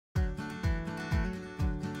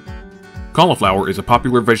Cauliflower is a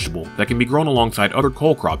popular vegetable that can be grown alongside other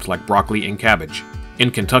cole crops like broccoli and cabbage. In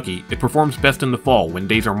Kentucky, it performs best in the fall when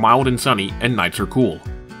days are mild and sunny and nights are cool.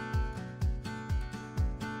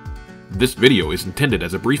 This video is intended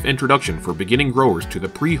as a brief introduction for beginning growers to the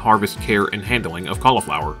pre-harvest care and handling of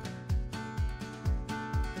cauliflower.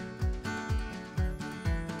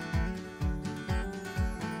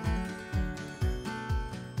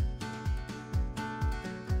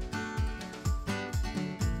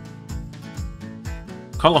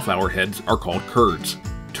 Cauliflower heads are called curds.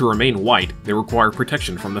 To remain white, they require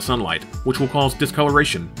protection from the sunlight, which will cause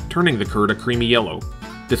discoloration, turning the curd a creamy yellow.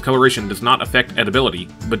 Discoloration does not affect edibility,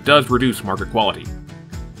 but does reduce market quality.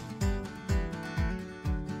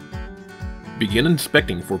 Begin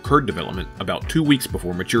inspecting for curd development about 2 weeks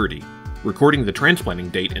before maturity. Recording the transplanting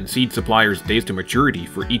date and seed supplier's days to maturity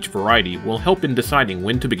for each variety will help in deciding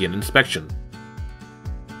when to begin inspection.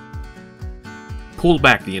 Pull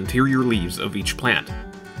back the interior leaves of each plant.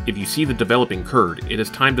 If you see the developing curd, it is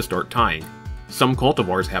time to start tying. Some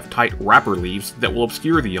cultivars have tight wrapper leaves that will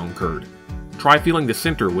obscure the young curd. Try feeling the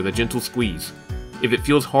center with a gentle squeeze. If it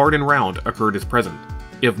feels hard and round, a curd is present.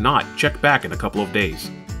 If not, check back in a couple of days.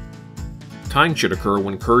 Tying should occur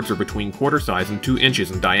when curds are between quarter size and 2 inches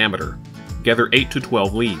in diameter. Gather 8 to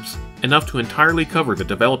 12 leaves, enough to entirely cover the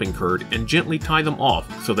developing curd, and gently tie them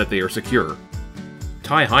off so that they are secure.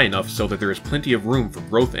 Tie high enough so that there is plenty of room for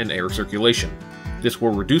growth and air circulation. This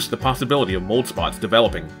will reduce the possibility of mold spots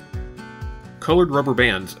developing. Colored rubber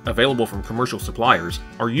bands, available from commercial suppliers,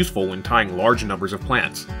 are useful when tying large numbers of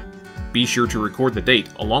plants. Be sure to record the date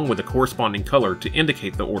along with the corresponding color to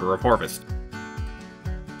indicate the order of harvest.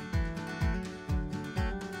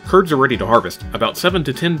 Curds are ready to harvest about 7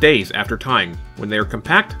 to 10 days after tying, when they are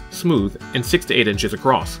compact, smooth, and 6 to 8 inches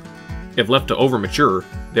across. If left to overmature,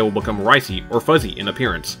 they will become ricey or fuzzy in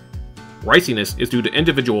appearance. Riciness is due to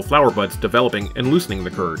individual flower buds developing and loosening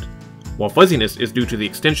the curd, while fuzziness is due to the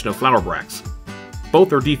extension of flower bracts.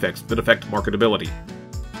 Both are defects that affect marketability.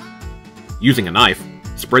 Using a knife,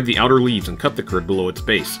 spread the outer leaves and cut the curd below its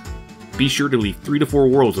base. Be sure to leave 3 to 4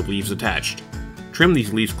 whorls of leaves attached. Trim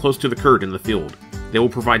these leaves close to the curd in the field. They will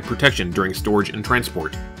provide protection during storage and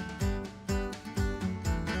transport.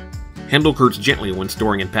 Handle curds gently when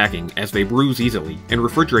storing and packing, as they bruise easily, and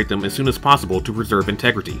refrigerate them as soon as possible to preserve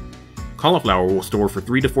integrity. Cauliflower will store for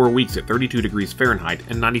 3 to 4 weeks at 32 degrees Fahrenheit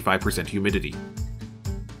and 95% humidity.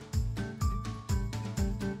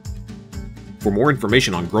 For more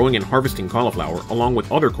information on growing and harvesting cauliflower along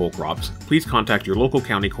with other cole crops, please contact your local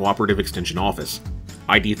county cooperative extension office.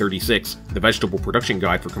 ID 36, the Vegetable Production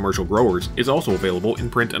Guide for Commercial Growers, is also available in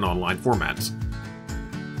print and online formats.